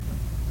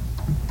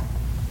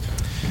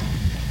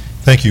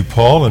Thank you,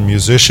 Paul, and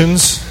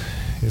musicians.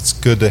 It's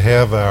good to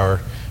have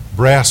our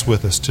brass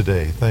with us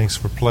today. Thanks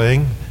for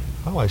playing.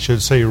 Oh, I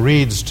should say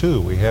reeds,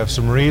 too. We have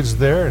some reeds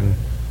there and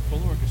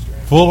Full orchestra.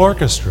 full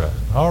orchestra.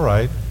 All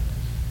right.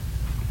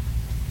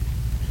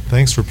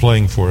 Thanks for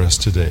playing for us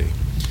today.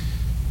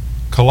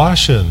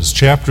 Colossians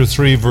chapter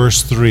 3,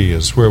 verse 3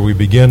 is where we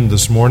begin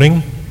this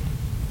morning.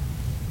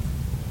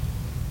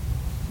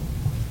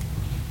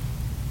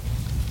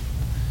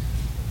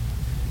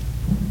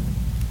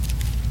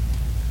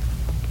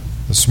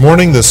 This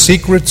morning, the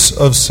secrets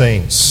of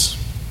saints.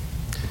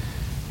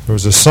 There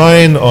was a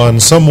sign on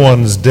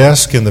someone's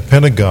desk in the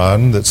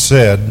Pentagon that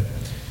said,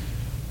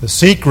 "The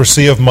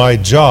secrecy of my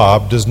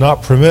job does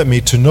not permit me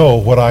to know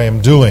what I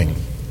am doing."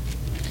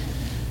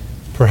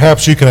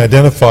 Perhaps you can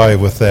identify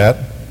with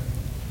that.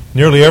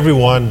 Nearly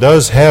everyone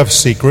does have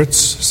secrets.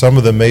 Some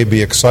of them may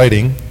be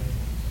exciting.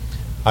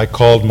 I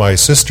called my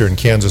sister in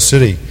Kansas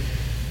City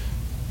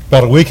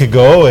about a week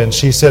ago, and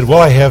she said, "Well,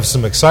 I have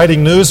some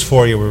exciting news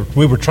for you.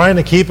 We were trying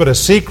to keep it a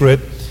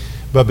secret,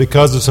 but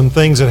because of some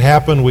things that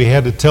happened, we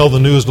had to tell the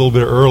news a little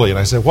bit early." And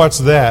I said, "What's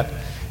that?"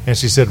 And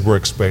she said, "We're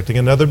expecting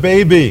another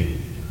baby."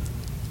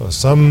 So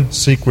some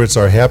secrets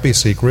are happy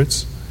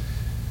secrets.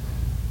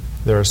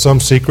 There are some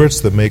secrets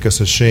that make us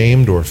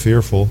ashamed or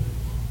fearful.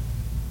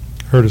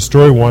 Heard a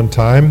story one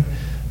time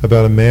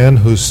about a man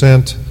who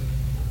sent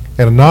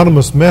an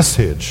anonymous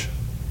message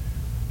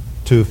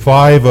to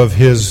 5 of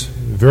his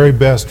very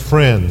best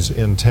friends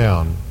in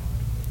town.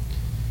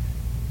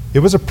 It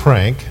was a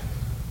prank.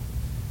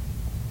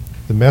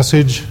 The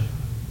message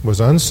was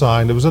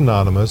unsigned, it was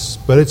anonymous,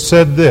 but it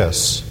said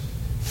this: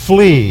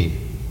 "Flee,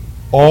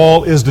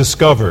 all is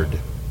discovered."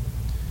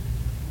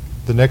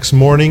 The next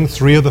morning,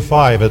 3 of the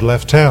 5 had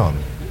left town.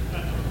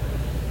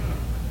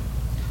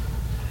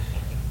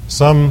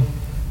 Some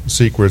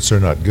secrets are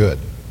not good.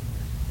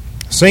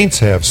 Saints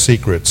have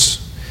secrets.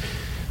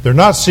 They're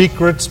not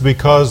secrets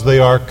because they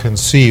are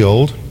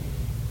concealed.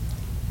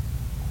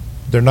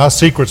 They're not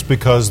secrets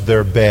because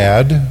they're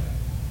bad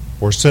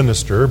or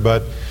sinister,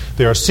 but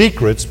they are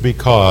secrets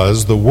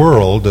because the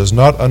world does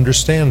not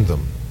understand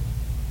them.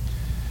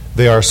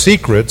 They are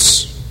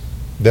secrets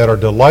that are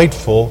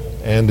delightful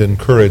and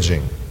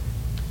encouraging.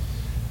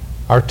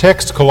 Our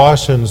text,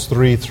 Colossians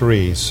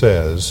 3:3,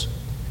 says,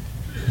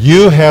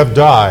 "You have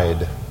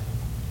died,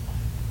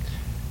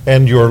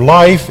 and your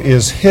life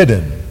is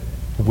hidden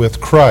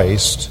with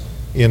Christ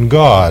in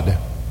God."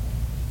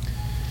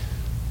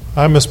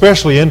 I'm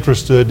especially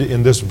interested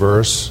in this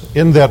verse,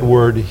 in that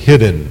word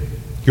hidden.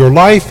 Your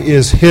life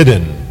is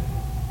hidden.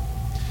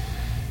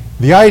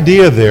 The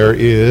idea there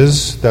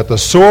is that the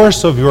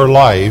source of your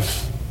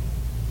life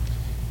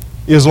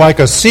is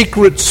like a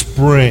secret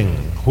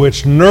spring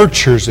which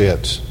nurtures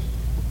it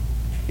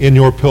in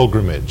your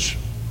pilgrimage.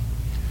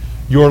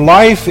 Your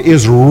life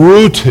is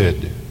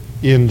rooted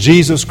in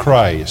Jesus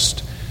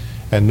Christ,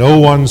 and no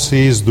one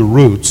sees the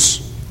roots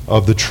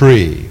of the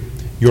tree.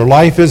 Your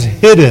life is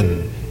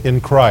hidden in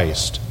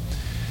Christ.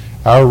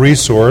 Our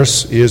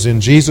resource is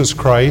in Jesus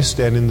Christ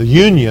and in the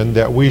union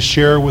that we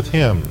share with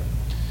Him.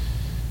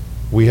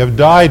 We have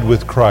died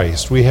with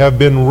Christ. We have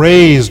been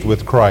raised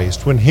with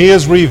Christ. When He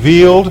is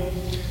revealed,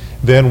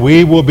 then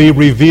we will be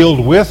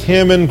revealed with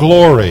Him in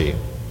glory.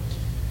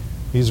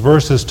 These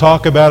verses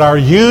talk about our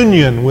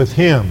union with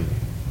Him.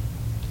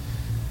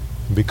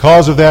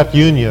 Because of that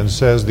union,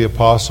 says the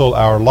apostle,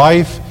 our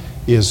life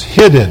is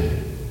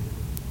hidden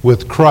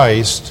with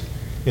Christ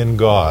in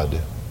God.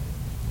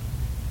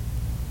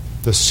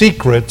 The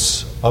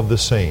secrets of the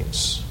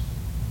saints.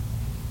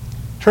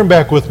 Turn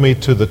back with me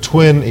to the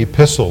twin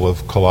epistle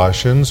of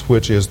Colossians,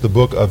 which is the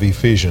book of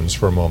Ephesians,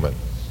 for a moment.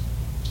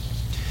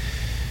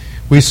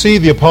 We see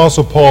the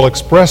Apostle Paul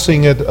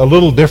expressing it a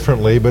little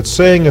differently, but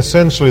saying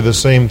essentially the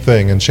same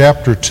thing. In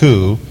chapter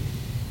 2,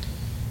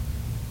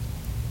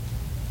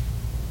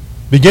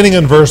 beginning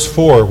in verse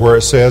 4, where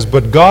it says,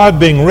 "But God,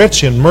 being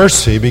rich in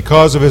mercy,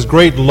 because of His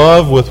great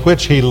love with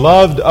which He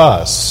loved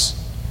us,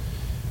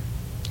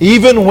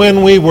 even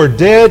when we were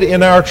dead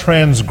in our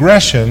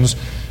transgressions,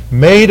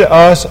 made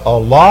us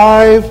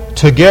alive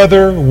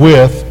together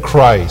with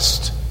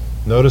Christ."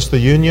 Notice the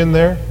union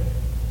there?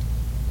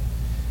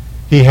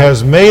 He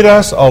has made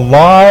us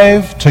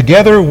alive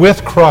together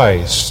with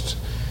Christ.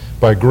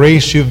 By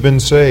grace you've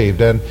been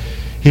saved. And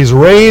He's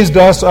raised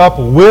us up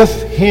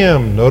with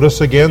Him.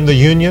 Notice again the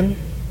union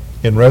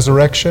in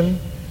resurrection.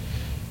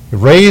 He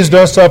raised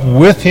us up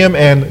with Him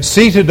and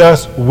seated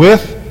us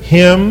with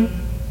Him.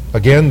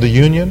 Again, the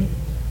union.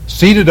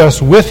 Seated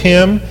us with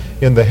Him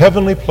in the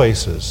heavenly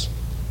places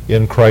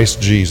in Christ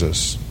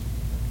Jesus.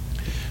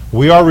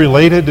 We are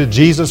related to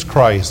Jesus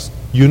Christ,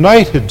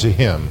 united to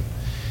Him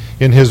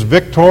in His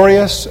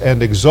victorious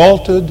and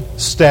exalted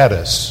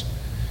status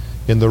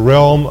in the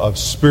realm of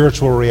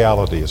spiritual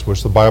realities,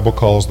 which the Bible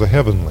calls the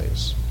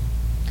heavenlies.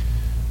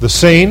 The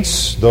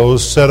saints,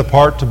 those set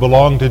apart to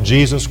belong to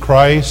Jesus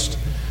Christ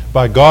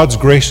by God's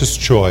gracious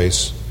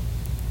choice,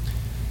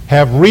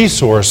 have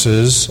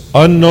resources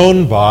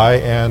unknown by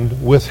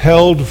and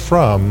withheld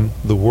from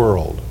the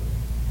world.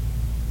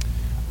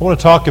 I want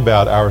to talk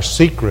about our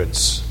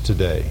secrets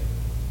today.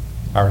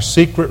 our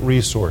secret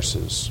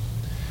resources.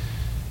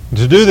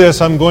 To do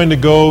this, I'm going to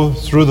go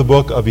through the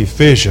book of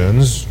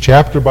Ephesians,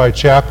 chapter by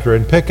chapter,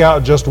 and pick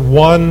out just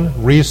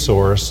one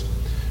resource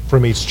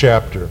from each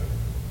chapter.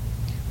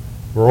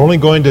 We're only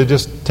going to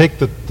just take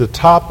the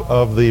top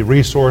of the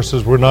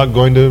resources. We're not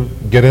going to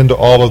get into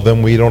all of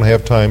them. We don't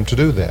have time to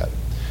do that.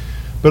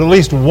 But at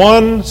least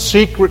one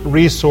secret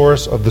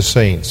resource of the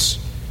saints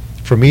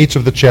from each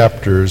of the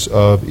chapters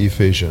of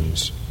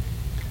Ephesians.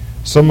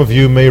 Some of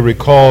you may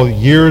recall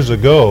years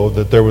ago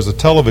that there was a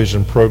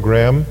television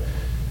program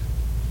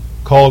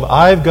called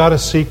I've Got a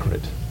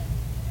Secret.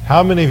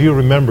 How many of you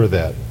remember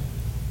that?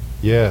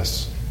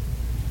 Yes.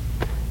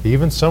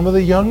 Even some of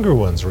the younger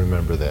ones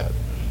remember that.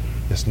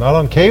 It's not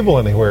on cable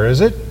anywhere,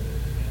 is it?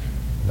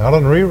 Not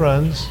on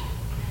reruns.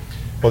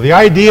 Well, the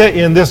idea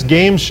in this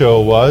game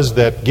show was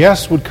that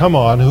guests would come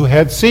on who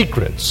had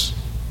secrets.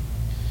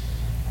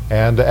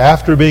 And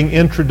after being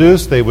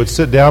introduced, they would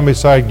sit down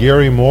beside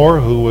Gary Moore,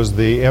 who was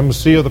the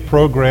MC of the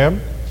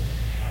program,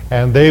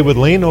 and they would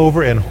lean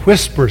over and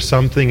whisper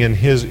something in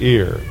his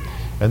ear.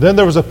 And then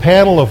there was a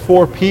panel of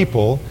 4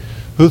 people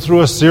who,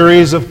 through a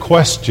series of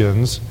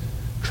questions,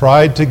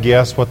 tried to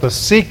guess what the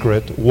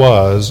secret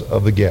was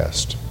of the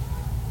guest.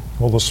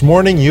 Well, this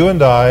morning, you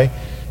and I,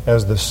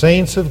 as the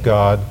saints of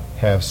God,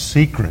 have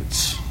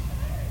secrets.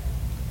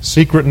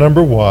 Secret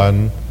number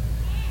 1,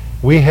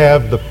 we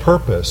have the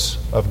purpose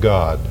of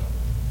God.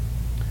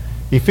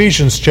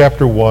 Ephesians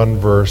chapter 1,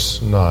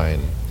 verse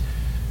 9.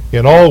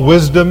 In all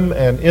wisdom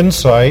and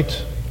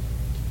insight,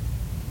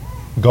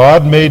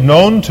 God made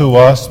known to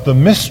us the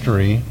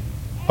mystery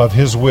of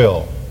His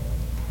will,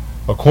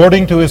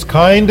 according to His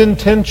kind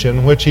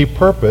intention which He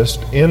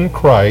purposed in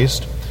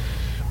Christ,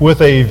 with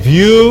a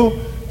view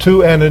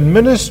to an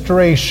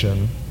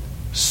administration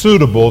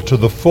suitable to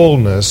the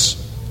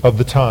fullness of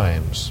the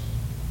times.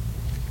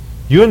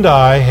 You and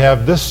I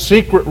have this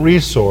secret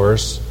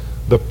resource,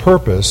 the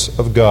purpose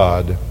of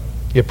God.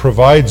 It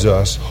provides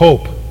us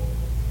hope.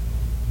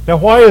 Now,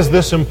 why is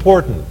this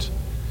important?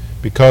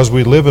 Because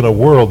we live in a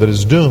world that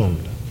is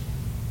doomed.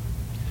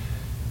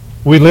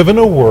 We live in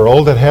a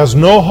world that has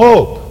no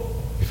hope.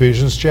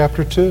 Ephesians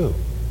chapter 2.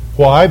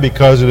 Why?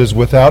 Because it is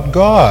without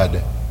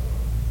God.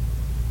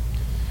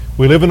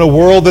 We live in a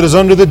world that is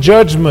under the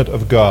judgment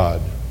of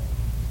God.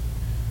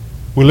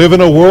 We live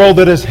in a world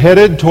that is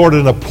headed toward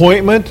an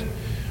appointment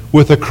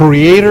with a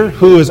Creator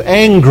who is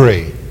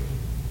angry.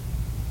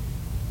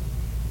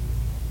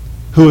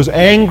 Who is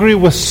angry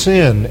with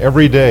sin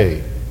every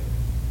day.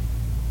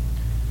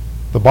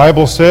 The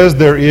Bible says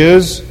there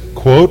is,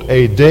 quote,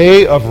 a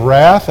day of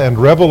wrath and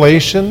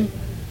revelation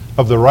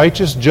of the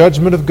righteous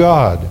judgment of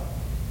God,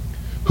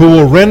 who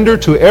will render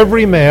to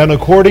every man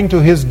according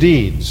to his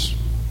deeds.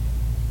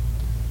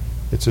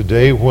 It's a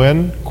day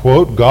when,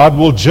 quote, God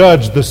will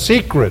judge the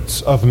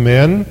secrets of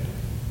men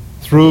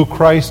through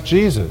Christ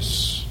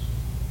Jesus.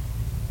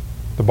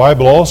 The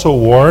Bible also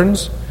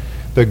warns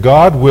that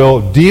God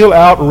will deal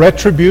out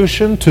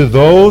retribution to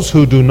those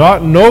who do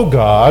not know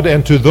God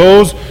and to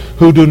those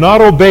who do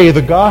not obey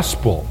the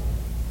gospel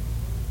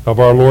of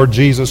our Lord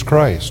Jesus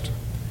Christ.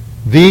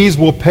 These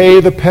will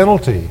pay the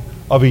penalty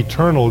of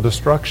eternal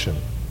destruction.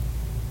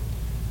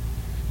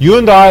 You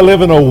and I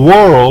live in a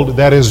world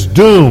that is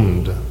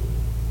doomed.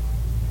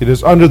 It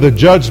is under the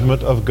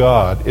judgment of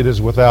God. It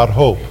is without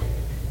hope.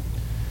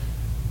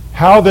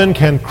 How then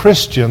can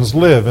Christians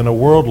live in a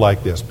world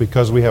like this?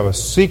 Because we have a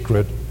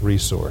secret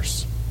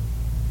resource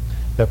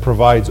that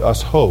provides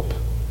us hope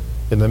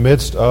in the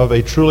midst of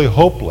a truly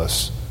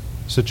hopeless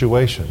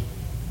situation.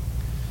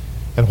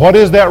 And what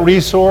is that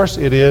resource?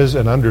 It is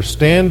an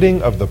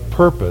understanding of the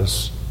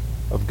purpose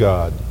of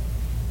God.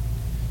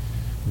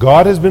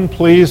 God has been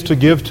pleased to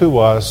give to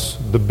us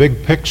the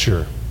big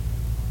picture.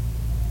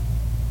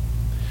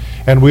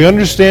 And we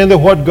understand that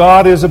what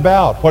God is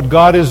about, what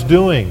God is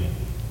doing.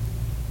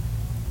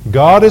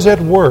 God is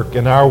at work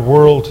in our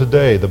world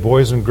today. The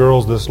boys and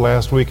girls this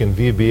last week in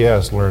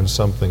VBS learned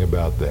something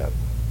about that.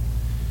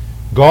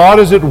 God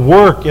is at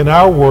work in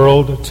our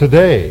world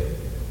today.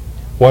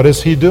 What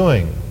is He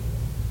doing?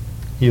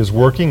 He is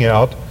working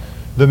out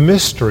the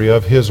mystery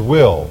of His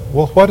will.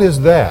 Well, what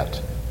is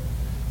that?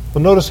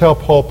 Well, notice how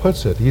Paul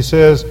puts it. He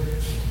says,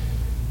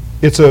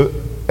 it's an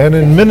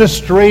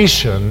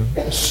administration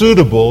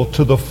suitable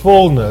to the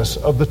fullness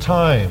of the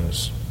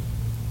times.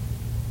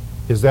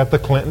 Is that the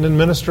Clinton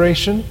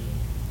administration?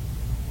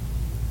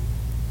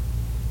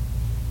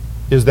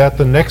 Is that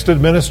the next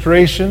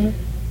administration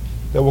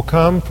that will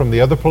come from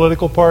the other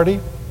political party?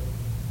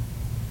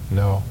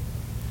 No.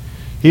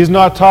 He's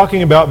not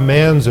talking about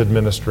man's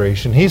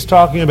administration. He's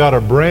talking about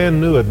a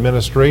brand new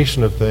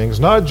administration of things,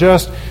 not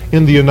just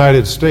in the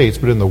United States,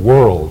 but in the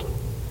world.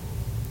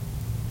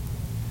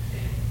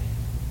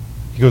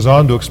 He goes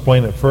on to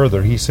explain it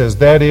further. He says,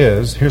 that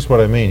is, here's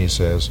what I mean, he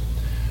says,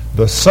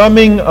 the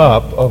summing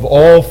up of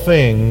all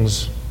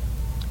things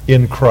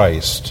in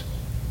Christ.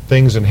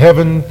 Things in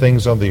heaven,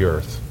 things on the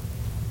earth.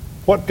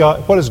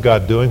 What is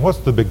God doing? What's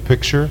the big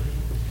picture?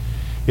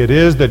 It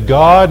is that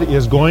God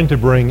is going to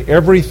bring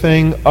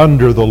everything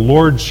under the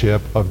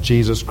lordship of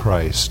Jesus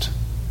Christ.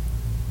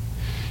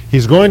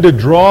 He's going to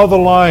draw the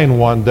line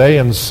one day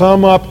and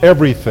sum up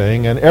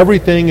everything, and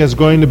everything is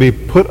going to be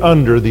put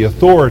under the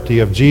authority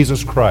of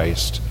Jesus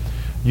Christ.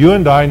 You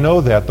and I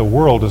know that. The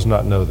world does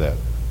not know that.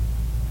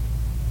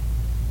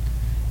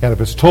 And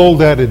if it's told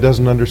that, it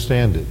doesn't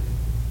understand it.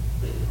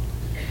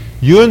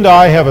 You and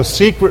I have a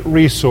secret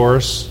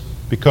resource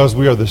because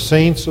we are the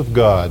saints of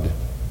God.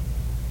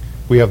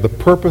 We have the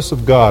purpose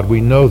of God.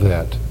 We know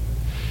that.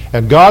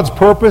 And God's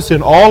purpose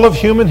in all of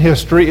human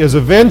history is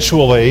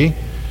eventually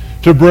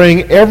to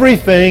bring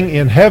everything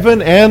in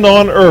heaven and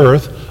on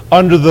earth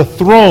under the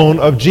throne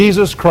of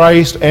Jesus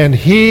Christ, and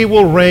He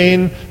will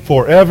reign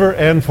forever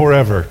and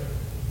forever.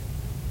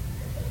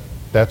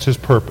 That's His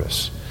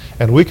purpose.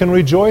 And we can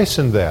rejoice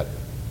in that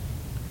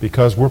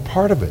because we're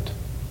part of it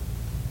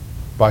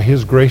by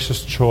His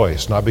gracious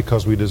choice, not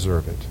because we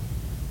deserve it.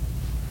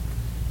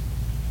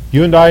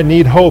 You and I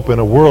need hope in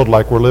a world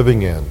like we're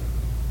living in.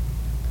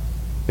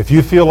 If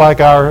you feel like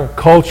our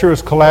culture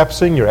is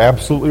collapsing, you're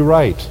absolutely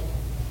right.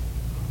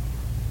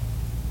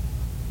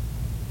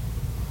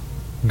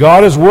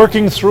 God is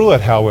working through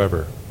it,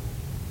 however.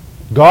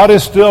 God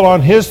is still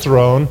on His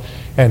throne,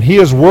 and He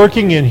is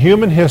working in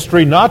human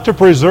history not to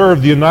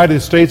preserve the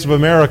United States of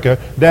America.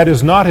 That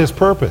is not His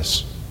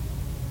purpose.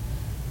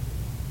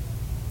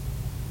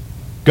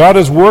 God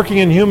is working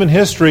in human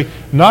history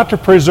not to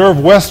preserve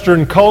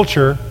Western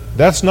culture.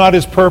 That's not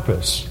His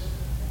purpose.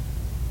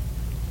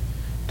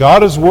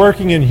 God is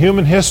working in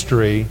human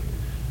history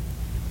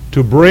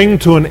to bring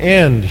to an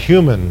end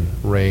human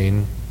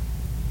reign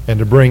and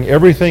to bring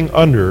everything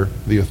under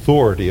the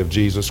authority of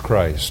Jesus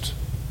Christ.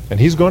 And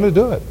He's going to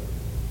do it.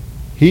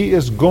 He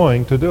is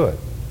going to do it.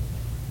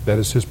 That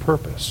is His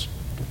purpose.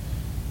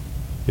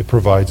 It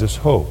provides us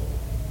hope.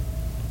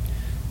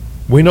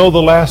 We know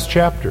the last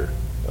chapter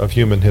of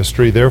human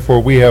history.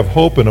 Therefore, we have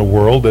hope in a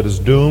world that is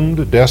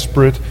doomed,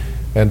 desperate,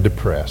 and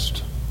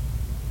depressed.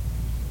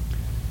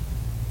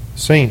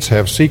 Saints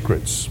have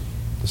secrets.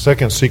 The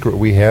second secret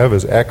we have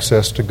is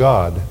access to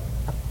God.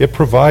 It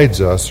provides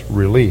us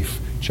relief.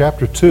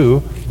 Chapter 2,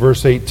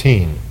 verse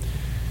 18.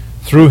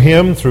 Through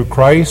Him, through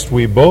Christ,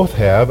 we both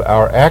have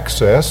our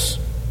access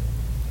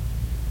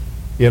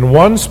in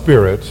one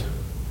Spirit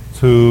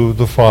to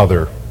the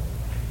Father.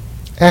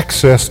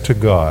 Access to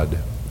God.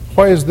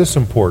 Why is this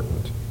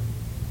important?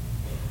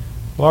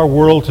 Well, our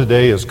world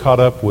today is caught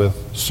up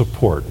with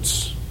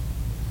supports.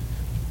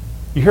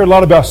 You hear a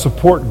lot about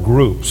support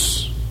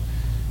groups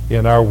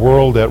in our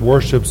world that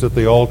worships at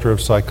the altar of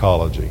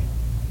psychology.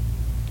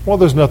 Well,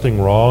 there's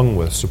nothing wrong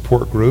with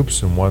support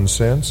groups in one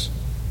sense,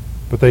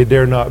 but they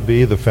dare not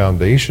be the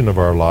foundation of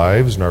our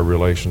lives and our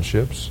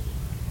relationships.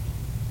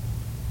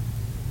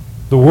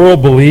 The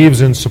world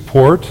believes in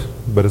support,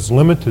 but it's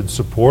limited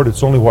support.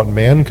 It's only what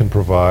man can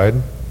provide.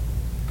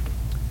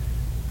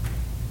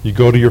 You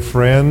go to your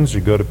friends,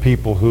 you go to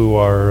people who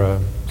are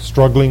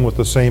struggling with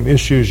the same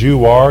issues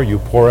you are. You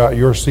pour out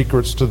your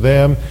secrets to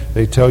them.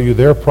 They tell you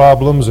their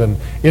problems, and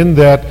in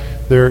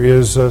that there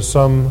is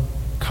some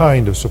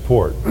kind of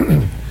support.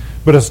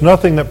 But it's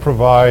nothing that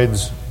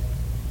provides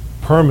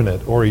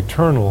permanent or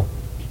eternal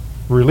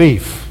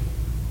relief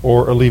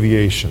or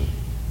alleviation.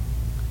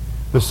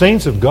 The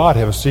saints of God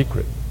have a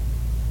secret.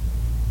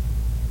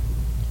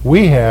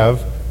 We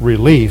have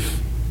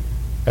relief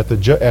at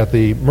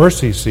the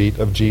mercy seat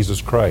of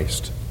Jesus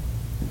Christ.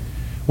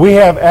 We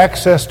have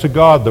access to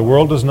God. The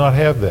world does not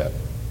have that.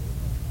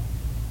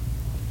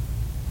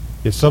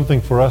 It's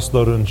something for us,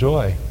 though, to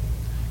enjoy.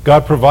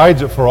 God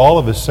provides it for all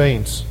of His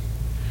saints.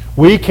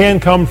 We can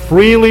come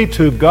freely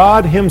to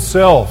God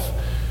Himself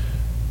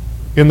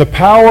in the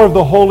power of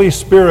the Holy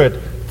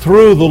Spirit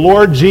through the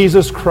Lord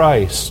Jesus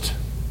Christ.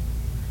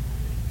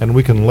 And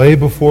we can lay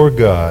before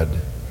God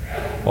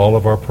all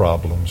of our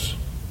problems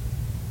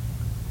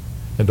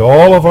and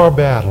all of our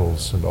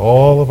battles and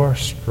all of our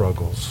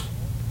struggles.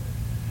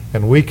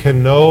 And we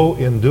can know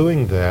in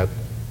doing that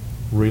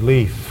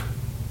relief.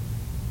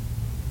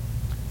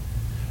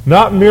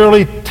 Not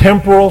merely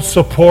temporal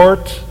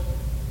support,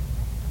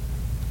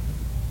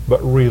 but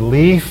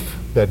relief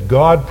that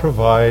God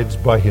provides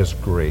by His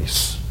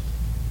grace.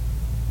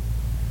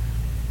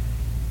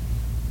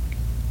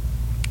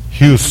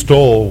 Hugh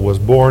Stoll was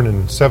born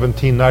in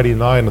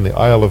 1799 on the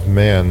Isle of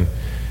Man,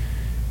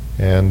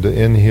 and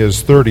in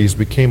his 30s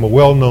became a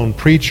well-known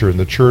preacher in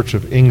the Church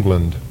of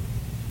England.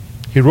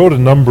 He wrote a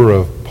number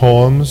of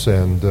poems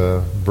and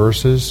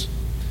verses,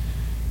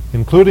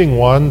 including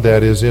one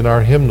that is in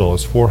our hymnal.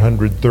 It's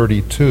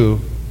 432.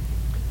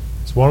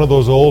 It's one of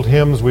those old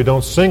hymns we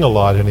don't sing a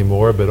lot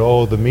anymore, but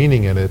oh, the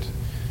meaning in it.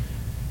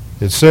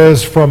 It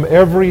says, "From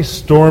every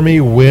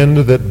stormy wind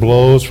that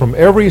blows, from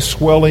every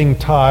swelling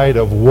tide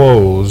of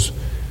woes,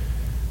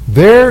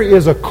 there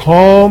is a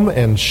calm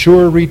and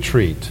sure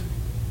retreat.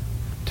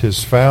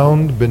 'Tis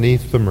found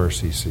beneath the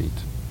mercy seat.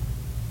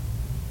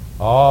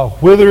 Ah,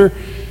 whither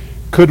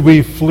could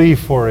we flee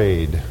for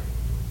aid,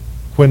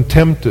 when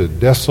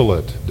tempted,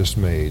 desolate,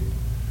 dismayed?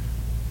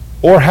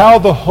 Or how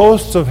the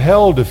hosts of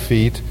hell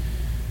defeat,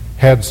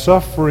 had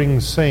suffering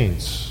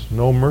saints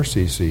no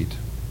mercy seat?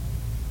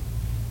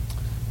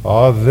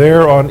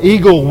 There on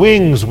eagle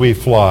wings we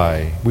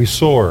fly, we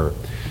soar,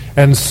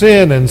 and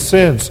sin and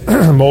sense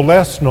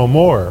molest no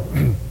more.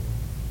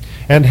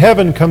 And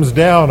heaven comes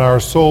down our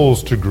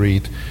souls to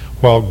greet,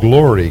 while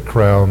glory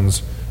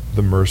crowns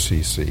the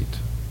mercy seat.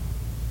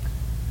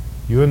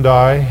 You and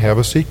I have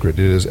a secret.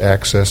 It is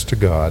access to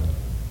God.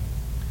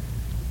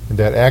 And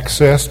that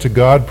access to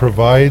God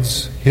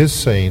provides His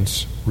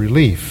saints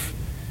relief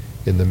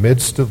in the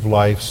midst of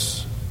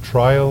life's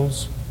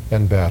trials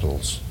and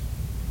battles.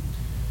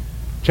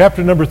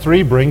 Chapter number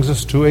 3 brings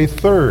us to a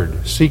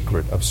third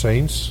secret of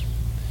saints.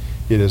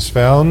 It is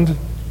found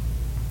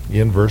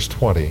in verse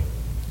 20.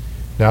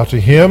 Now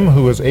to Him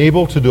who is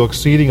able to do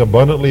exceeding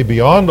abundantly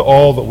beyond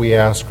all that we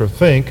ask or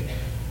think,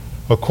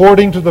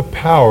 according to the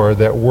power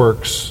that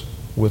works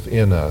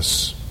within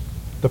us.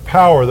 The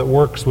power that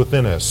works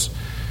within us.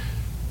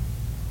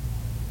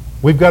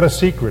 We've got a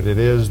secret. It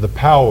is the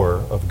power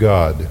of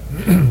God.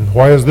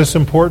 Why is this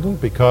important?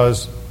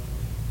 Because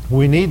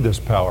we need this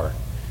power.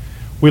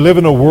 We live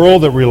in a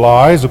world that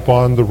relies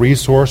upon the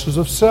resources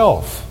of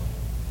self.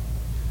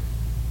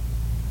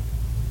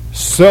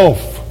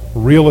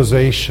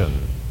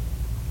 Self-realization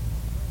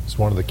is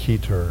one of the key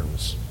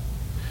terms.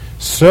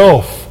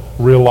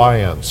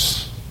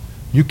 Self-reliance.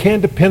 You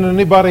can't depend on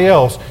anybody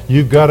else.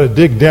 You've got to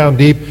dig down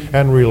deep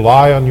and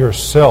rely on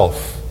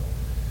yourself.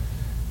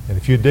 And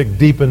if you dig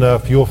deep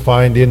enough, you'll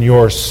find in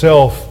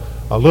yourself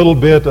a little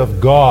bit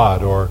of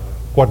God or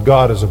what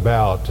God is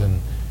about. And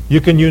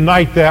you can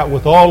unite that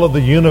with all of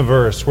the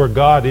universe where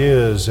God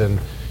is, and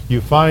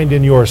you find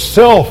in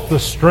yourself the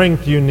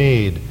strength you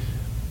need.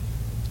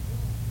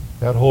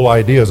 That whole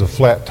idea is a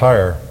flat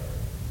tire.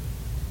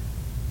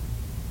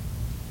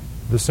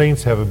 The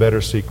saints have a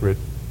better secret.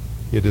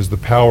 It is the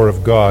power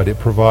of God. It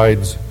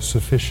provides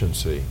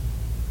sufficiency.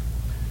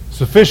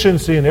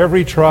 Sufficiency in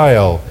every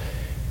trial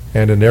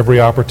and in every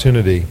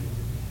opportunity.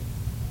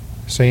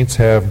 Saints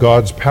have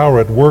God's power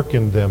at work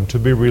in them to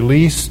be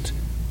released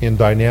in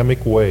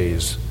dynamic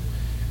ways.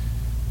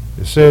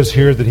 It says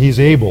here that He's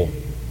able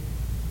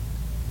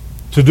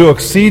to do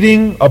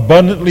exceeding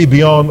abundantly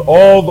beyond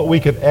all that we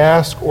could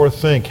ask or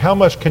think. How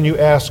much can you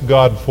ask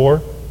God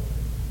for?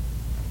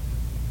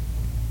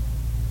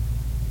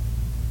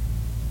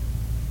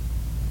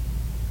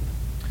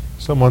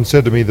 Someone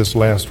said to me this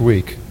last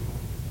week,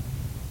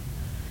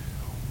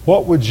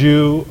 what would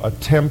you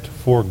attempt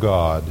for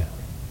God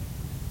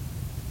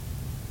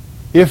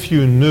if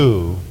you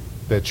knew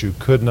that you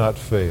could not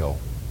fail?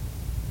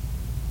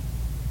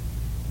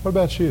 What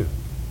about you?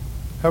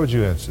 How would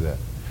you answer that?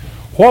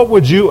 What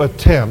would you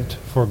attempt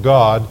for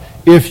God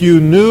if you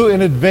knew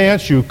in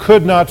advance you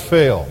could not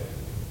fail?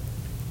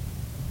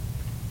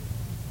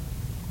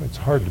 It's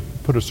hard to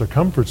put a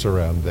circumference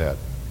around that.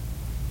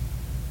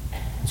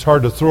 It's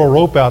hard to throw a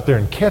rope out there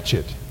and catch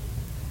it.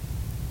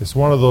 It's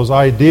one of those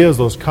ideas,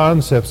 those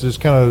concepts that just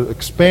kind of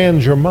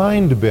expands your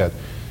mind a bit.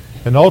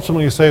 And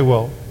ultimately you say,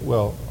 well,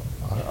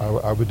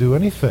 I would do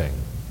anything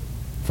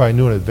if I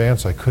knew in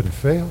advance I couldn't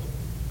fail.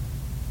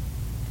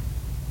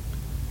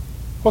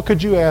 What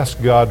could you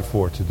ask God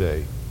for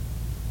today?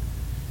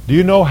 Do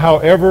you know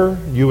however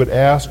you would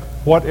ask,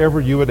 whatever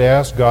you would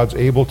ask, God's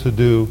able to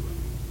do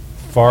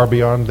far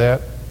beyond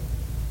that?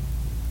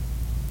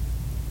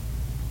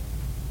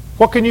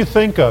 What can you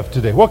think of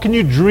today? What can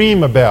you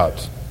dream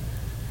about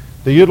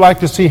that you'd like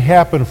to see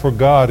happen for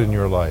God in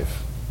your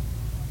life?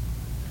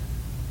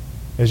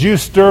 As you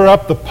stir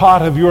up the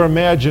pot of your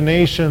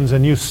imaginations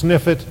and you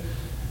sniff it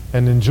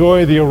and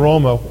enjoy the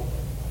aroma,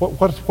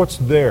 what's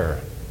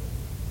there?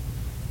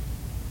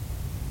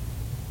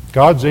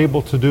 God's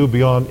able to do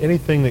beyond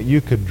anything that you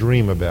could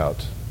dream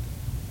about.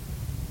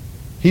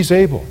 He's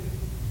able.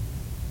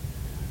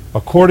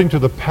 According to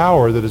the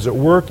power that is at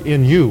work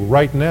in you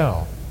right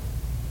now.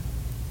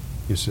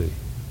 You see.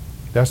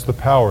 That's the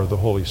power of the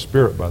Holy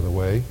Spirit, by the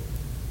way.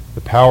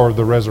 The power of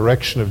the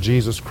resurrection of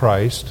Jesus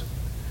Christ.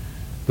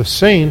 The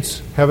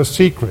saints have a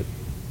secret.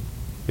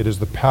 It is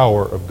the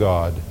power of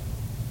God.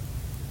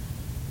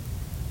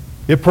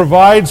 It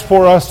provides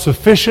for us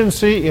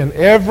sufficiency in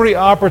every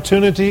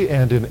opportunity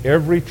and in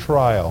every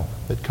trial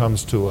that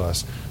comes to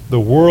us. The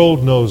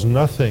world knows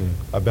nothing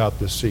about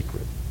this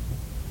secret.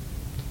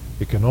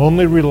 It can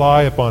only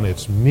rely upon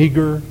its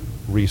meager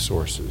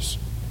resources.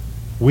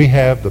 We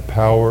have the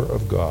power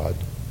of God.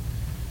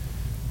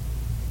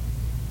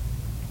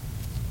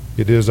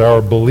 It is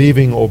our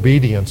believing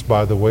obedience,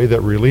 by the way,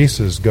 that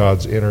releases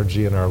God's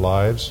energy in our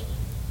lives,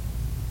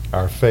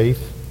 our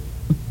faith.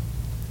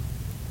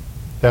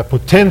 That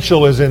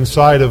potential is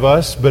inside of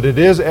us, but it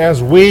is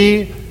as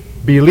we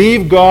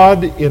believe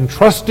God in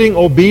trusting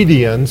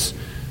obedience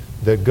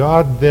that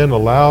God then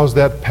allows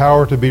that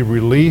power to be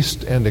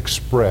released and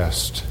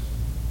expressed.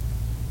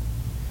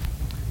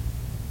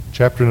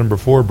 Chapter number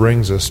 4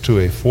 brings us to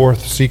a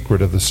fourth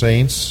secret of the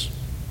saints.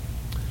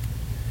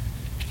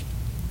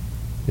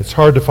 It's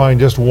hard to find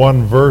just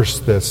one verse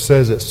that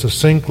says it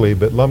succinctly,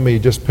 but let me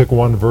just pick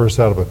one verse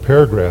out of a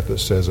paragraph that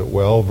says it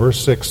well.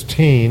 Verse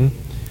 16,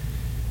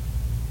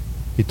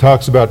 He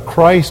talks about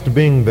Christ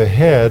being the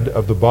head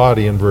of the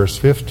body in verse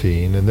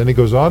 15, and then he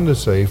goes on to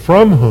say,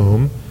 from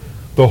whom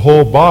the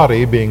whole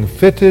body, being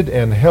fitted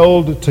and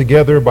held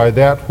together by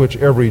that which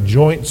every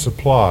joint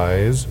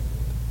supplies,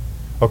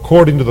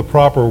 according to the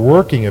proper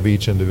working of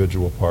each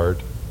individual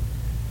part,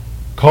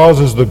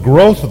 causes the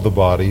growth of the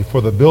body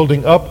for the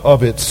building up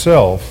of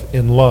itself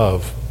in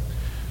love.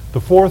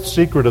 The fourth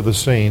secret of the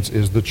saints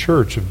is the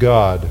church of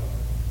God.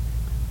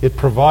 It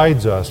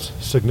provides us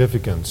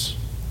significance.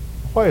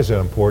 Why is that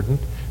important?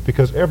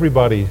 Because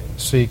everybody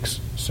seeks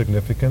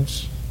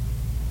significance.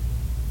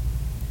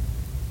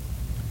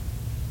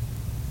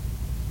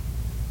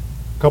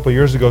 A couple of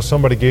years ago,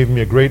 somebody gave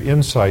me a great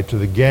insight to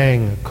the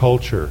gang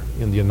culture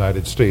in the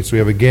United States. We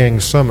have a gang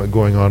summit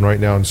going on right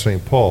now in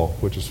St. Paul,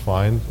 which is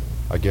fine,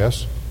 I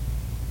guess.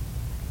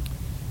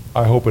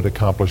 I hope it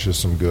accomplishes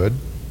some good.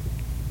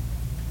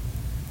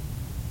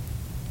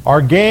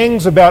 Are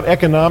gangs about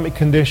economic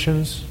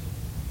conditions,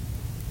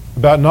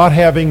 about not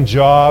having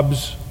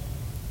jobs,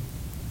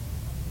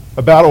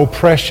 about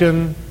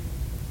oppression,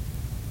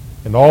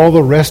 and all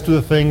the rest of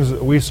the things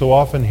that we so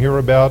often hear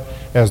about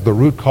as the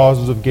root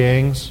causes of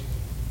gangs?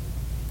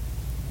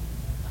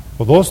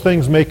 Well, those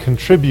things may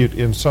contribute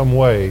in some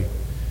way,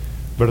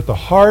 but at the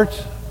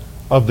heart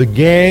of the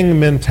gang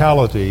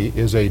mentality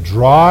is a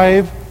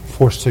drive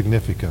for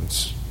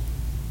significance.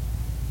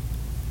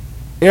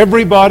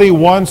 Everybody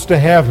wants to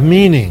have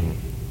meaning.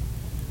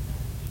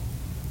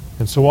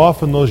 And so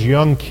often those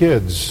young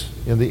kids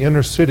in the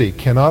inner city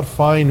cannot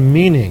find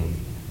meaning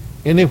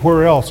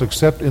anywhere else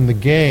except in the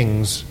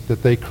gangs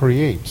that they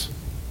create.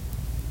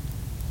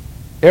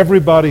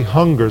 Everybody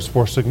hungers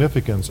for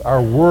significance.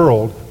 Our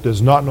world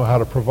does not know how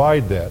to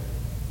provide that.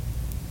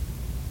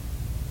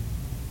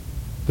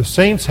 The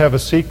saints have a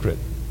secret.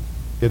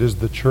 It is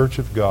the church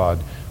of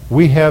God.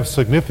 We have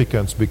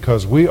significance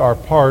because we are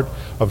part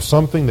of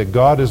something that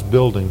God is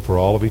building for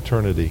all of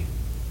eternity.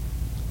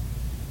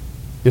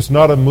 It's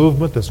not a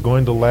movement that's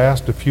going to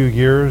last a few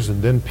years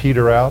and then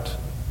peter out.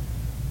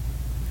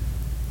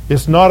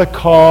 It's not a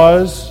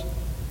cause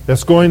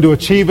that's going to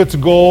achieve its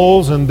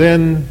goals and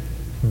then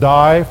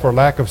die for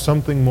lack of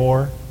something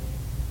more.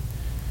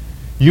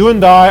 You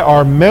and I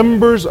are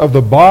members of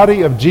the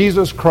body of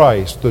Jesus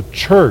Christ, the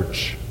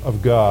church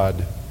of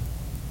God.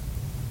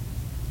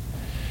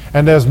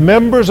 And as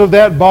members of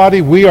that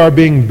body, we are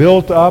being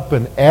built up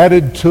and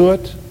added to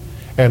it.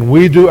 And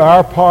we do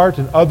our part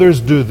and others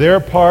do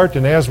their part.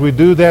 And as we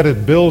do that,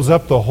 it builds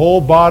up the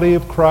whole body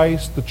of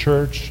Christ, the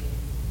church.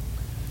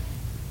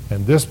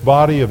 And this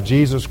body of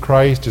Jesus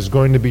Christ is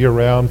going to be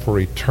around for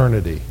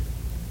eternity.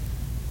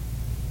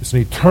 It's an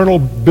eternal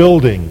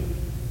building.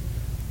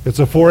 It's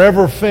a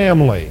forever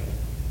family.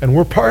 And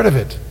we're part of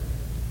it.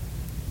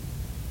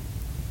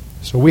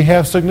 So we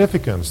have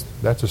significance.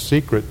 That's a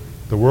secret.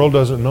 The world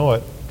doesn't know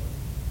it.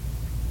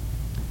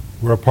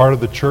 We're a part of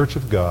the church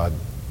of God.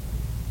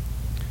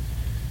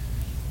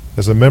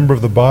 As a member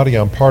of the body,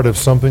 I'm part of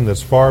something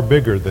that's far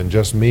bigger than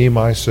just me,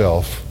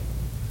 myself.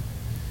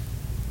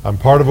 I'm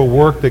part of a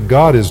work that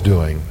God is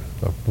doing,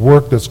 a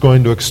work that's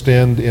going to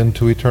extend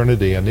into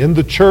eternity. And in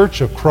the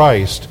church of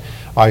Christ,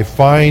 I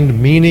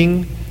find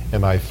meaning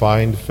and I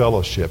find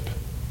fellowship.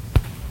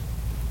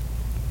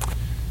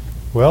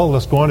 Well,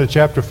 let's go on to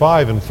chapter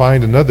 5 and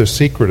find another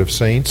secret of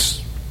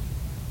saints.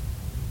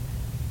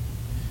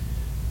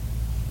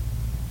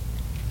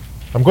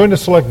 I'm going to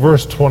select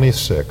verse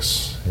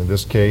 26, in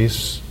this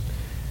case,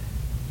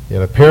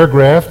 in a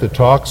paragraph that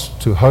talks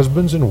to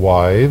husbands and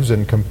wives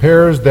and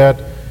compares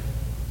that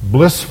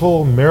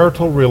blissful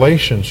marital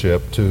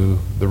relationship to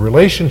the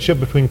relationship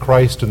between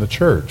Christ and the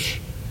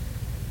church.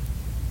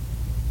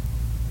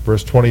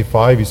 Verse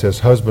 25, he says,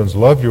 husbands,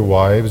 love your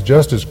wives,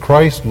 just as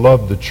Christ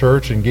loved the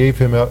church and gave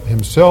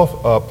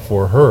himself up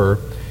for her,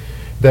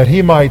 that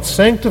he might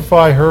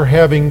sanctify her,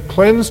 having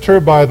cleansed her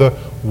by the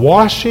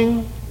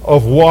washing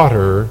of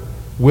water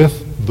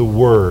with the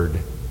Word.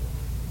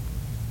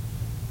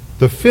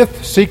 The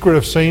fifth secret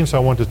of saints I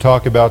want to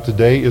talk about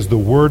today is the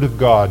Word of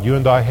God. You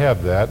and I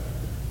have that.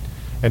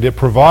 And it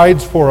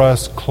provides for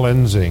us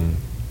cleansing.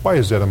 Why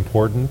is that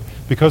important?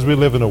 Because we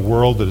live in a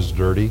world that is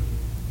dirty.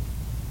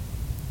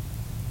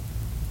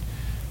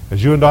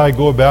 As you and I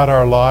go about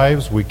our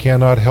lives, we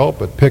cannot help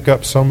but pick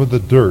up some of the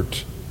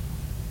dirt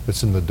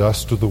that's in the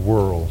dust of the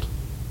world.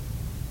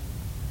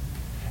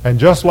 And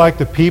just like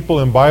the people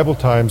in Bible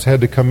times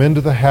had to come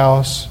into the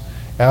house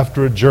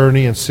after a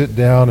journey and sit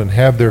down and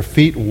have their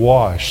feet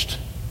washed,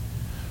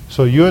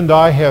 so you and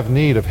I have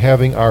need of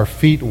having our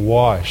feet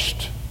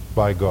washed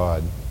by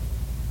God.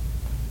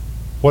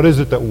 What is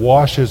it that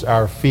washes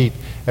our feet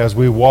as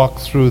we walk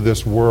through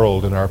this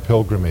world in our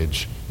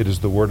pilgrimage? It is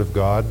the Word of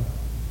God.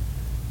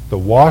 The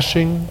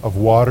washing of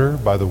water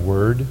by the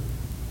Word.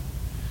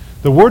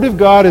 The Word of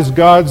God is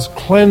God's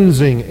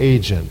cleansing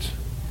agent.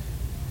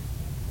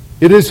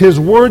 It is His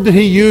Word that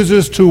He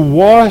uses to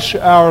wash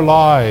our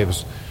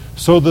lives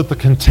so that the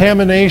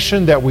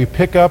contamination that we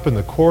pick up in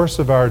the course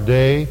of our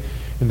day,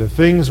 and the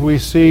things we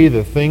see,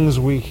 the things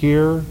we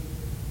hear,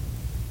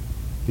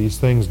 these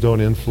things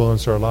don't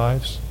influence our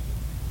lives.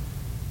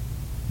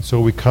 So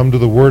we come to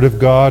the Word of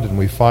God and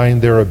we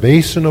find there a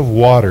basin of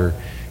water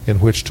in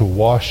which to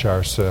wash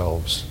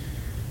ourselves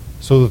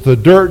so that the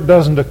dirt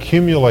doesn't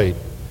accumulate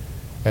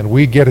and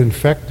we get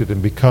infected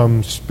and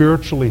become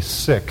spiritually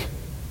sick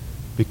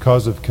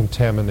because of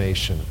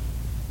contamination.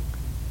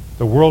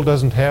 The world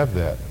doesn't have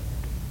that.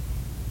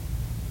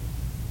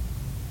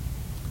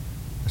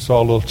 I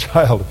saw a little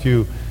child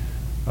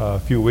a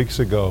few weeks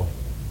ago,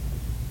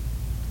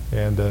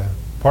 and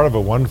part of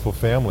a wonderful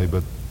family,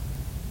 but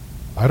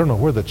I don't know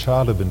where the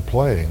child had been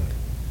playing,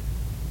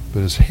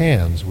 but his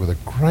hands were the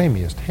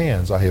grimiest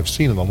hands I have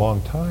seen in a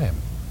long time.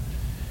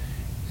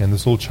 And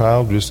this little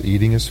child just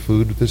eating his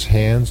food with his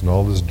hands, and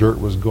all this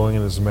dirt was going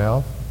in his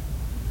mouth.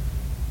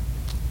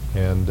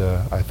 And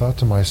I thought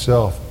to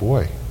myself,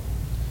 boy,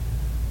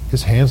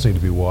 his hands need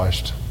to be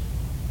washed.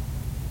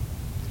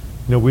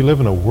 You know, we live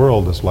in a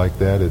world that's like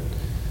that.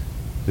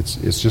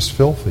 It's just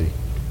filthy.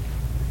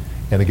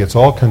 And it gets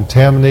all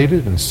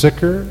contaminated and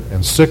sicker,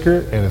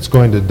 and it's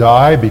going to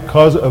die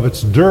because of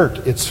its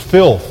dirt, its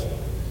filth,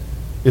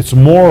 its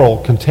moral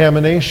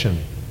contamination.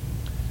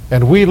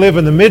 And we live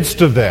in the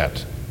midst of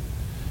that.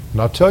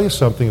 And I'll tell you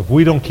something, if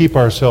we don't keep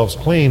ourselves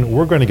clean,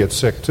 we're going to get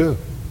sick too.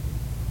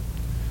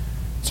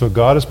 So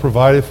God has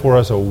provided for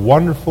us a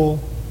wonderful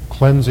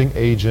cleansing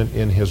agent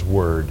in His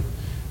Word.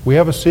 We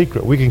have a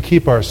secret. We can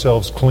keep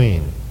ourselves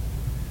clean.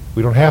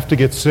 We don't have to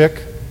get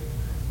sick.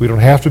 We don't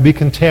have to be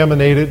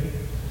contaminated,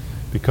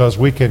 because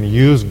we can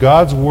use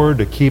God's Word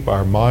to keep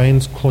our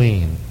minds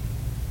clean,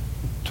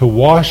 to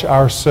wash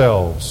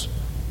ourselves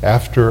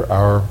after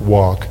our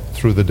walk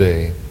through the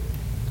day.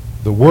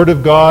 The Word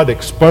of God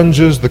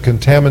expunges the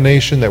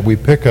contamination that we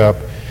pick up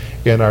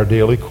in our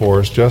daily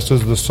course, just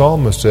as the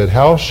psalmist said,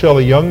 "How shall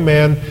a young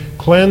man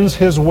cleanse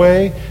his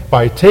way?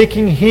 By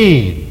taking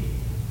heed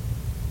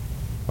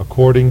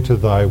according to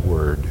thy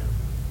word."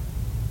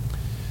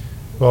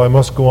 Well, I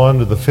must go on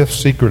to the fifth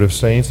secret of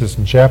saints. It's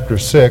in chapter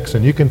 6,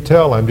 and you can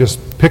tell I'm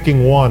just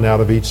picking one out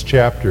of each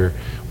chapter.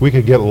 We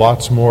could get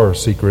lots more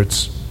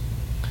secrets.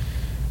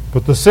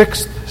 But the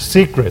sixth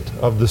secret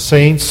of the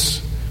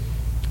saints,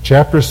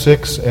 chapter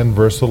 6 and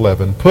verse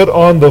 11, "Put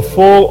on the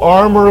full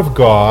armor of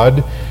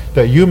God,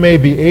 that you may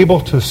be able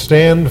to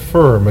stand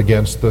firm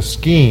against the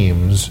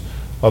schemes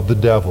of the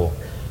devil."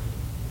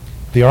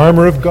 The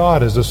armor of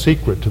God is a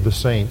secret to the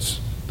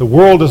saints. The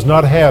world does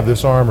not have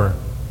this armor.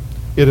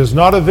 It is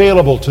not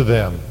available to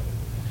them.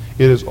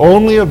 It is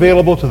only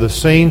available to the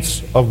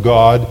saints of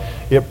God.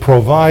 It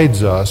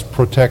provides us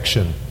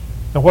protection.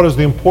 Now, what is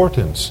the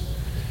importance?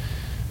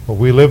 Well,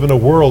 we live in a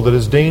world that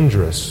is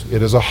dangerous.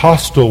 It is a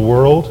hostile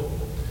world.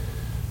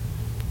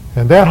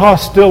 And that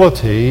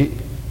hostility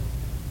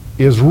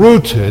is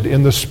rooted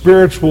in the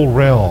spiritual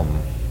realm.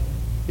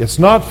 It's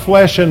not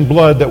flesh and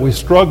blood that we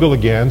struggle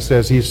against,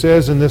 as he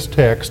says in this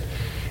text.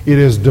 It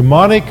is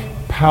demonic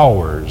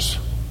powers.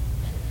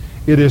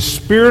 It is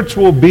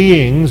spiritual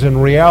beings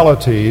and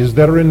realities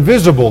that are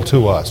invisible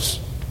to us.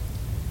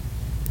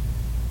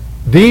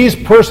 These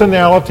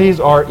personalities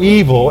are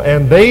evil,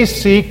 and they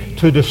seek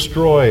to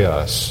destroy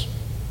us.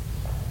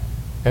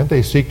 And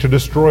they seek to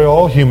destroy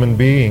all human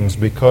beings,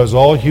 because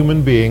all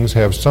human beings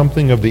have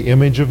something of the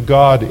image of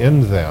God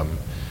in them.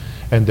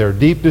 And their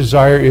deep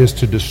desire is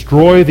to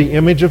destroy the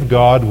image of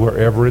God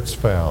wherever it's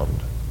found.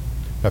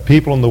 Now,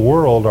 people in the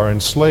world are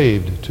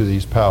enslaved to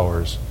these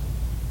powers.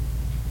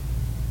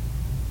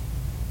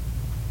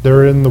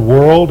 They're in the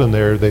world, and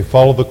they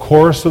follow the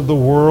course of the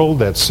world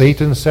that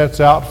Satan sets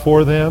out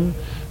for them.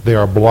 They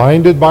are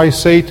blinded by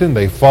Satan.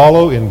 They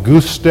follow in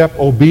goose-step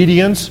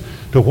obedience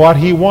to what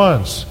he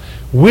wants.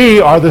 We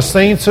are the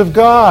saints of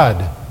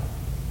God.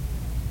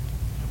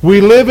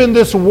 We live in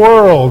this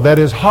world that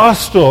is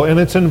hostile in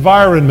its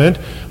environment,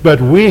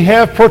 but we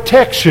have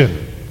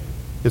protection.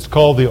 It's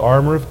called the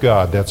armor of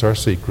God. That's our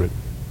secret.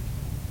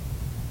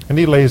 And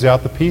he lays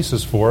out the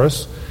pieces for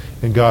us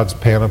in God's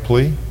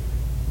panoply.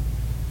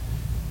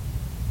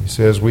 He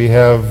says we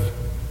have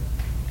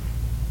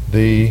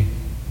the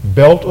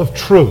belt of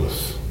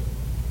truth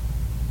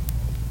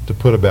to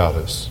put about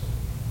us.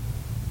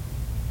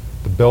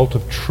 The belt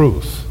of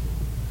truth.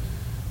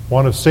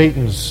 One of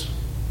Satan's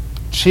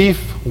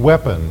chief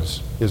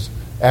weapons is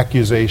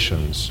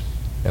accusations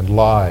and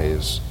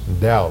lies and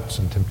doubts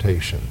and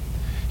temptation.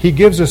 He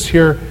gives us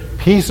here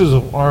pieces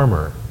of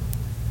armor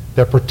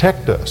that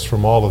protect us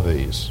from all of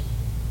these.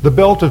 The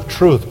belt of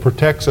truth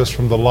protects us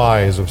from the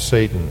lies of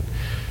Satan.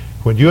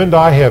 When you and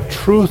I have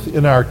truth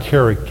in our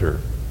character,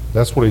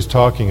 that's what he's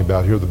talking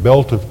about here, the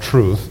belt of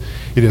truth.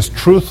 It is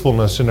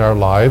truthfulness in our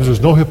lives.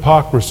 There's no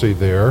hypocrisy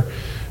there.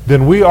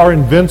 Then we are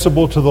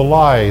invincible to the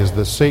lies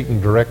that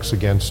Satan directs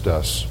against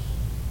us.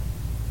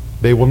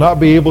 They will not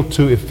be able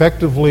to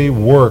effectively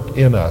work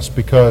in us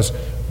because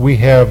we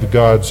have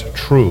God's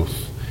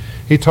truth.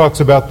 He talks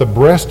about the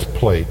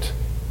breastplate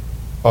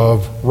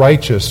of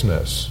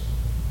righteousness.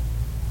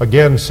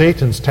 Again,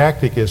 Satan's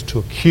tactic is to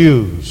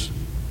accuse,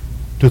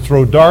 to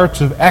throw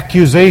darts of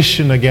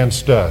accusation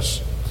against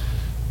us.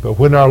 But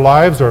when our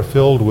lives are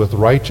filled with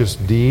righteous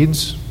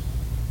deeds,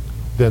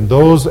 then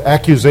those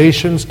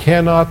accusations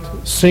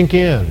cannot sink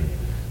in.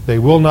 They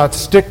will not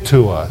stick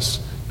to us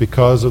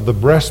because of the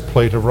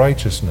breastplate of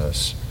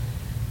righteousness.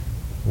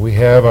 We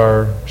have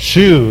our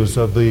shoes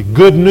of the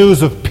good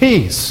news of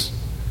peace.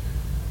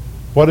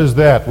 What is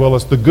that? Well,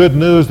 it's the good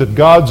news that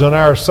God's on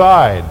our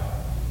side.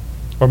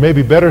 Or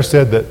maybe better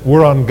said, that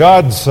we're on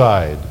God's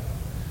side.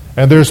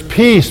 And there's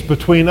peace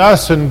between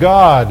us and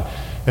God.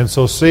 And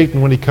so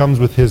Satan, when he comes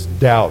with his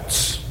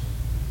doubts,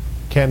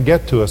 can't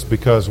get to us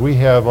because we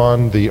have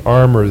on the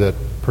armor that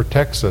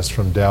protects us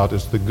from doubt.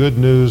 It's the good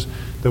news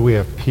that we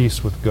have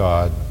peace with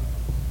God.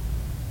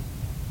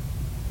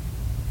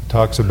 It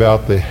talks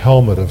about the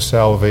helmet of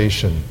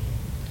salvation.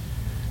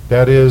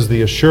 That is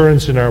the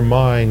assurance in our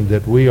mind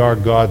that we are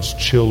God's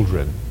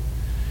children.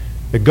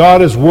 That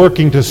God is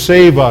working to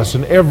save us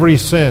in every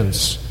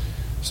sense.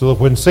 So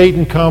that when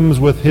Satan comes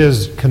with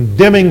his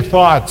condemning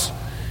thoughts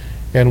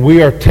and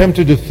we are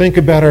tempted to think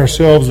about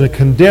ourselves in a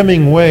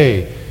condemning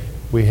way,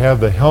 we have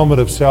the helmet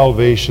of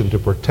salvation to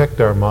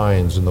protect our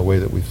minds in the way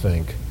that we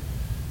think.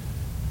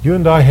 You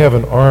and I have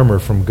an armor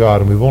from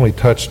God, and we've only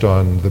touched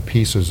on the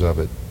pieces of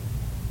it.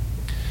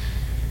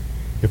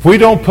 If we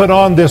don't put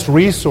on this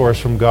resource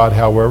from God,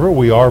 however,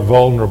 we are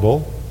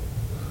vulnerable.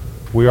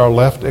 We are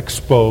left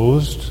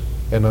exposed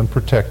and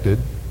unprotected.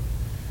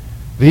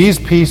 These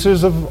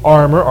pieces of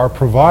armor are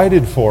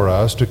provided for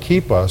us to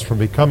keep us from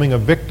becoming a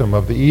victim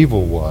of the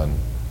evil one.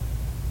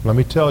 Let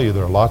me tell you,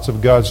 there are lots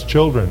of God's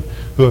children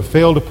who have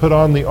failed to put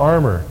on the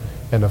armor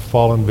and have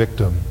fallen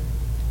victim.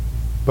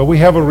 But we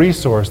have a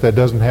resource that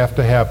doesn't have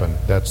to happen.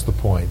 That's the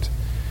point.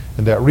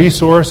 And that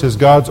resource is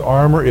God's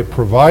armor. It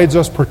provides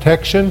us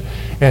protection.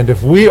 And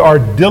if we are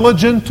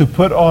diligent to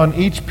put on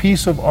each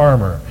piece of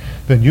armor,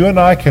 then you and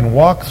I can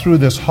walk through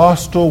this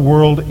hostile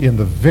world in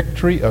the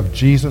victory of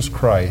Jesus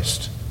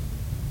Christ.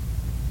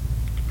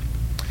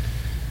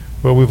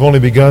 Well, we've only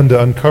begun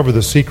to uncover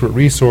the secret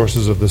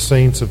resources of the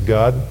saints of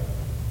God.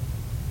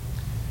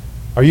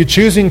 Are you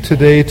choosing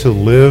today to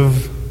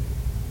live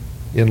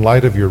in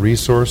light of your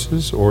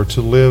resources or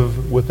to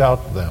live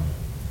without them?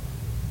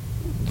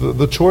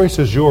 The choice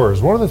is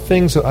yours. One of the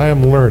things that I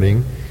am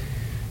learning,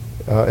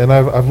 and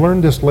I've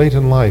learned this late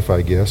in life,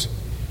 I guess,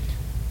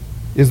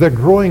 is that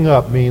growing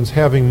up means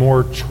having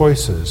more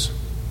choices.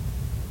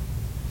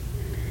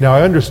 Now,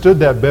 I understood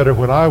that better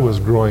when I was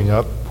growing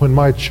up. When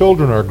my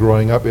children are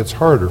growing up, it's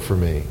harder for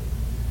me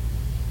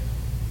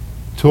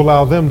to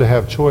allow them to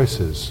have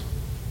choices.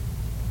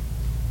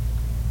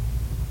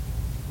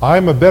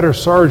 I'm a better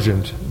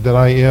sergeant than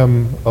I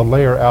am a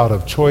layer out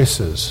of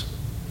choices.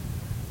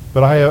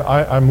 But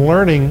I'm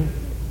learning,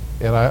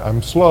 and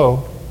I'm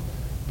slow,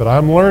 but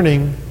I'm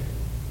learning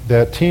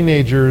that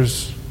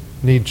teenagers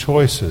need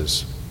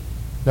choices.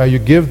 Now, you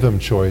give them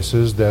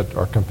choices that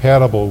are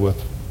compatible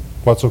with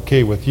what's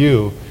okay with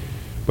you,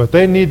 but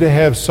they need to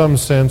have some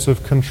sense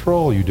of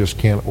control. You just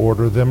can't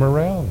order them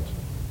around.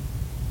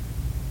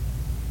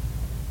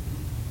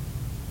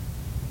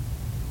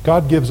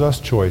 God gives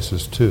us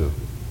choices too,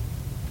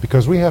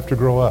 because we have to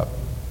grow up.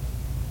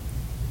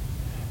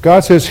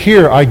 God says,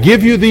 here, I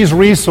give you these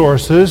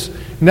resources,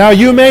 now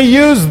you may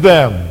use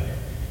them.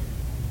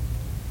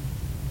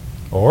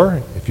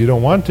 Or, if you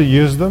don't want to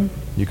use them,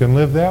 you can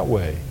live that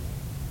way.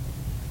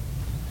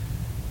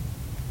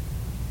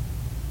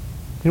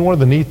 You know, one of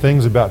the neat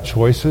things about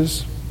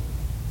choices,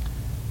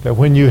 that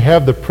when you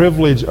have the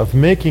privilege of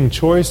making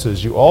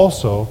choices, you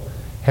also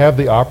have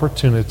the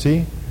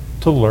opportunity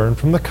to learn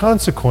from the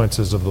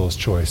consequences of those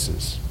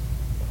choices.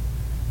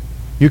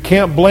 You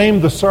can't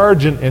blame the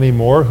sergeant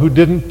anymore who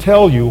didn't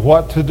tell you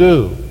what to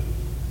do.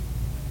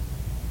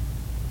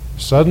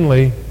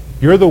 Suddenly,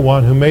 you're the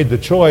one who made the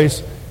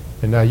choice,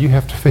 and now you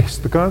have to face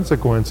the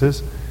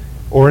consequences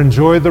or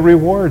enjoy the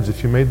rewards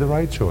if you made the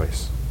right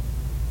choice.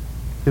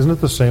 Isn't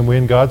it the same way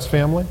in God's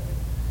family?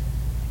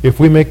 If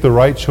we make the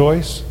right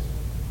choice,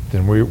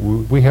 then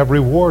we have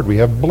reward, we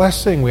have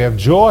blessing, we have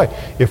joy.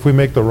 If we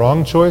make the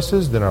wrong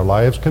choices, then our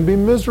lives can be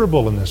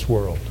miserable in this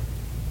world.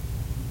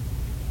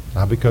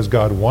 Not because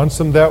God wants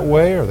them that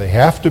way or they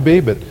have to be,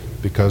 but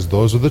because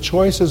those are the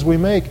choices we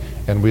make,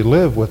 and we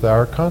live with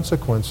our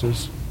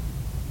consequences.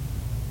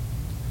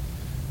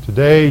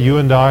 Today, you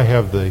and I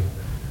have the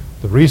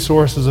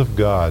resources of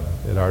God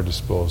at our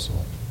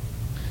disposal.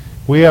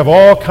 We have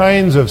all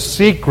kinds of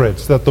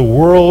secrets that the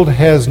world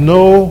has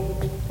no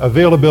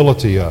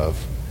availability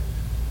of,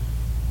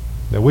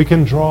 that we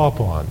can draw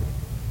upon.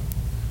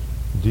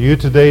 Do you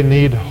today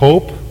need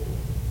hope?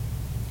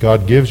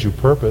 God gives you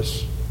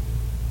purpose.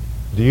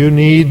 Do you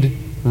need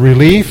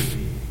relief?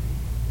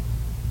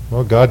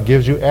 Well, God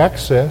gives you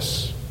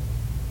access.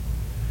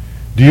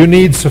 Do you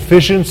need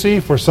sufficiency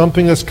for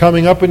something that's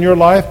coming up in your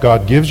life?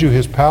 God gives you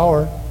His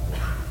power.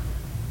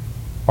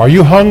 Are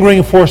you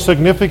hungering for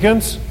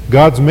significance?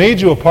 God's made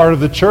you a part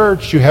of the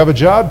church. You have a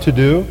job to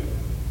do.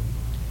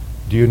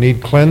 Do you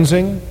need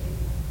cleansing?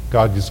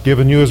 God has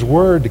given you His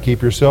Word to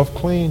keep yourself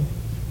clean.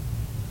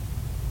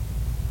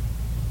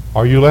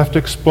 Are you left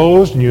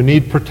exposed and you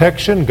need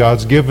protection?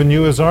 God's given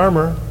you His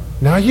armor.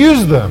 Now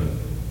use them.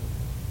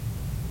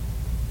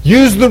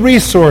 Use the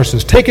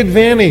resources. Take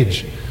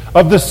advantage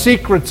of the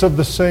secrets of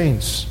the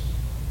saints.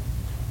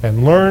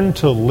 and learn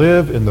to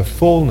live in the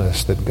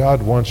fullness that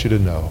God wants you to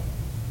know.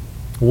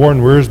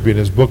 Warren Wiersbe, in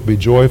his book Be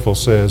Joyful,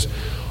 says,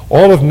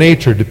 all of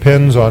nature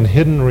depends on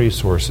hidden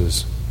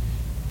resources.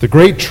 The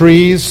great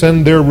trees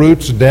send their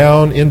roots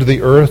down into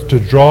the earth to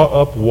draw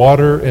up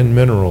water and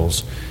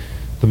minerals.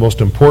 The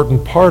most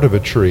important part of a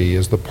tree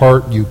is the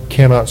part you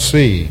cannot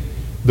see,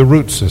 the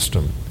root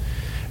system.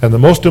 And the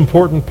most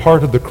important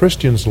part of the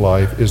Christian's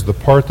life is the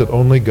part that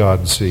only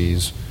God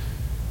sees.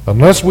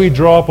 Unless we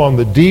draw upon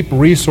the deep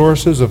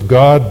resources of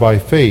God by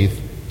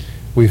faith,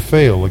 we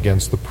fail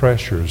against the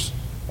pressures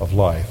of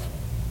life.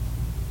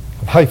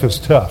 Life is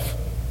tough.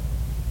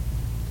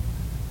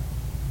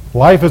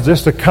 Life is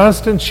just a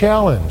constant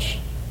challenge.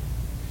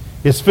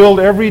 It's filled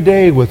every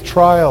day with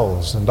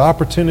trials and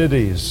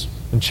opportunities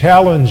and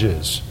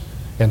challenges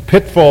and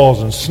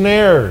pitfalls and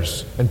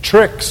snares and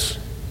tricks.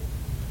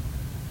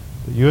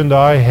 But you and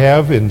I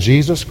have in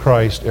Jesus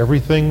Christ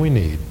everything we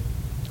need.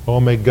 Oh,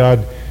 may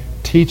God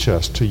teach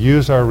us to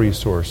use our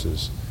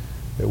resources,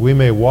 that we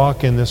may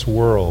walk in this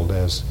world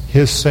as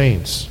His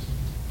saints,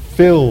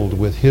 filled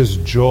with His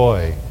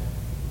joy,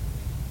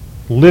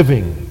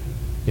 living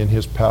in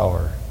His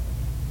power,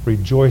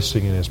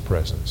 rejoicing in His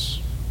presence.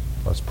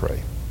 Let's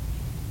pray.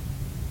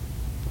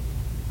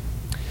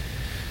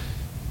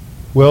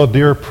 Well,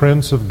 dear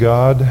Prince of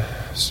God,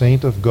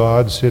 Saint of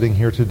God, sitting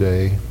here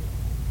today,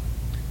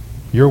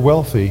 you're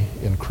wealthy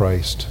in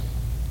Christ.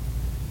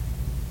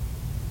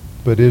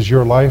 But is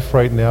your life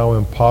right now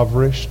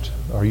impoverished?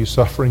 Are you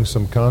suffering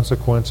some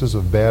consequences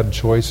of bad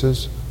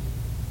choices?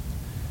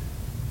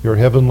 Your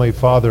Heavenly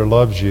Father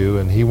loves you,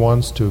 and He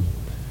wants to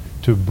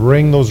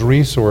bring those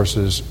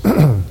resources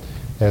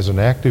as an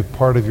active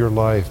part of your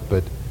life,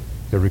 but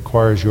it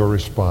requires your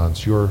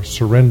response, your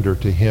surrender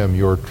to Him,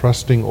 your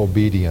trusting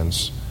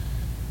obedience.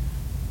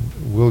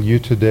 Will you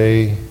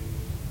today,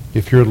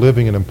 if you're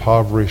living an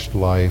impoverished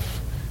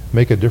life,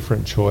 make a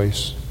different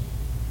choice?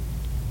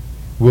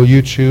 Will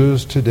you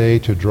choose today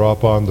to draw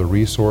upon the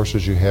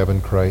resources you have in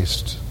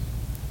Christ?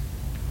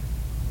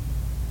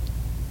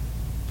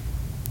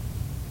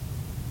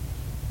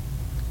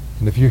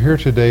 And if you're here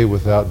today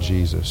without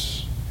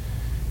Jesus,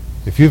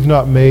 if you've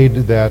not made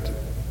that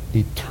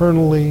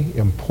eternally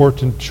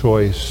important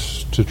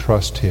choice to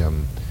trust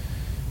Him,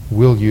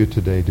 will you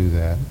today do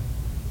that?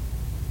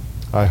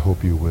 I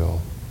hope you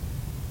will.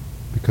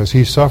 Because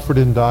He suffered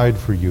and died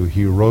for you.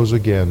 He rose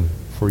again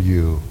for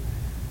you,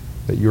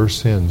 that your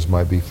sins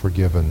might be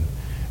forgiven,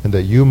 and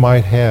that you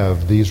might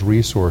have these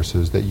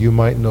resources, that you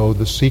might know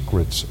the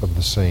secrets of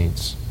the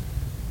saints.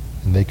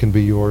 And they can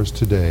be yours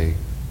today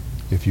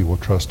if you will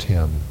trust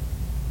Him.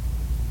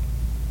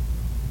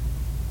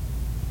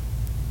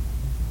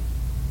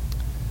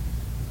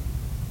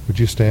 Would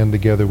you stand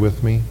together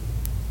with me?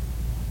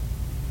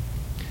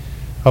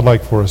 I'd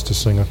like for us to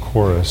sing a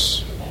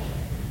chorus.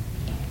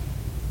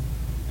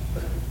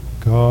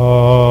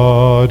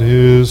 God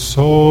is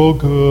so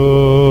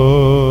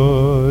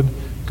good.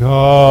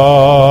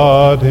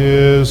 God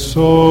is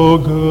so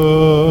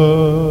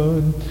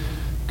good.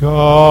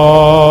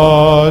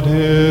 God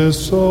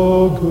is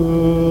so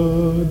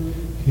good.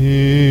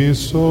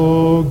 He's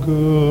so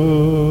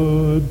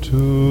good to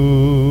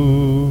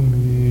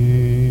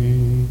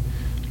me.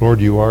 Lord,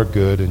 you are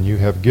good, and you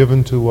have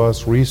given to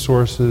us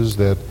resources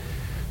that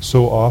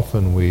so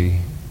often we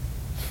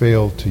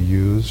fail to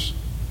use.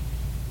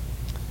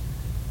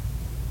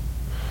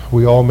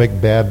 We all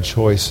make bad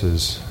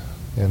choices,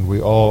 and we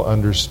all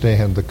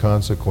understand the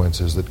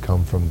consequences that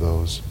come from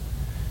those.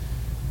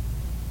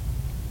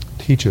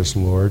 Teach us,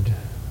 Lord.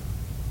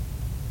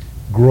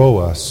 Grow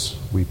us,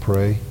 we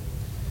pray.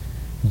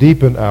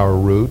 Deepen our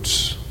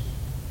roots.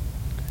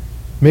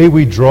 May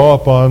we draw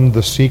upon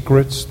the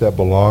secrets that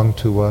belong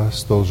to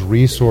us, those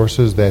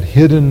resources, that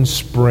hidden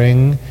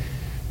spring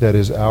that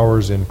is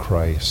ours in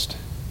Christ.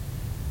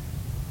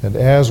 And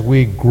as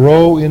we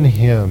grow in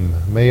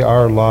Him, may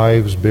our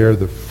lives bear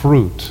the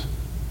fruit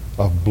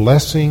of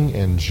blessing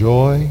and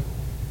joy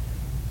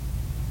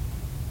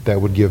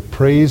that would give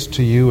praise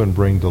to you and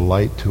bring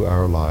delight to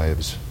our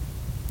lives.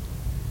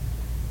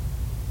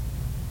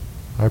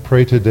 I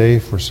pray today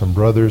for some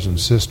brothers and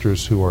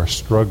sisters who are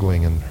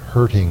struggling and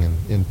hurting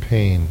and in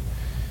pain.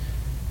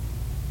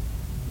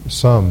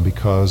 Some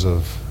because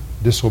of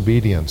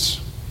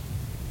disobedience,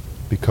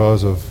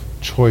 because of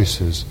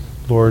choices.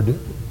 Lord,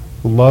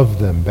 love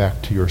them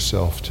back to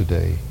yourself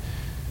today.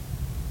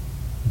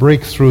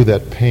 Break through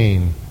that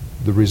pain,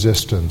 the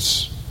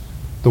resistance,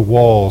 the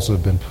walls that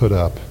have been put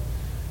up,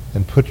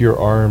 and put your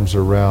arms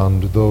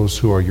around those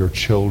who are your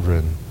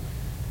children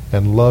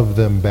and love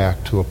them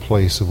back to a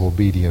place of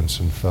obedience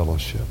and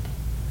fellowship.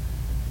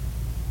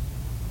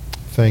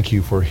 Thank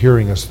you for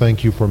hearing us.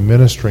 Thank you for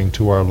ministering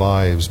to our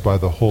lives by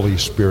the Holy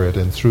Spirit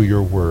and through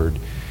your word.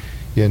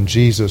 In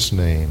Jesus'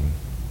 name,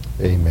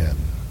 amen.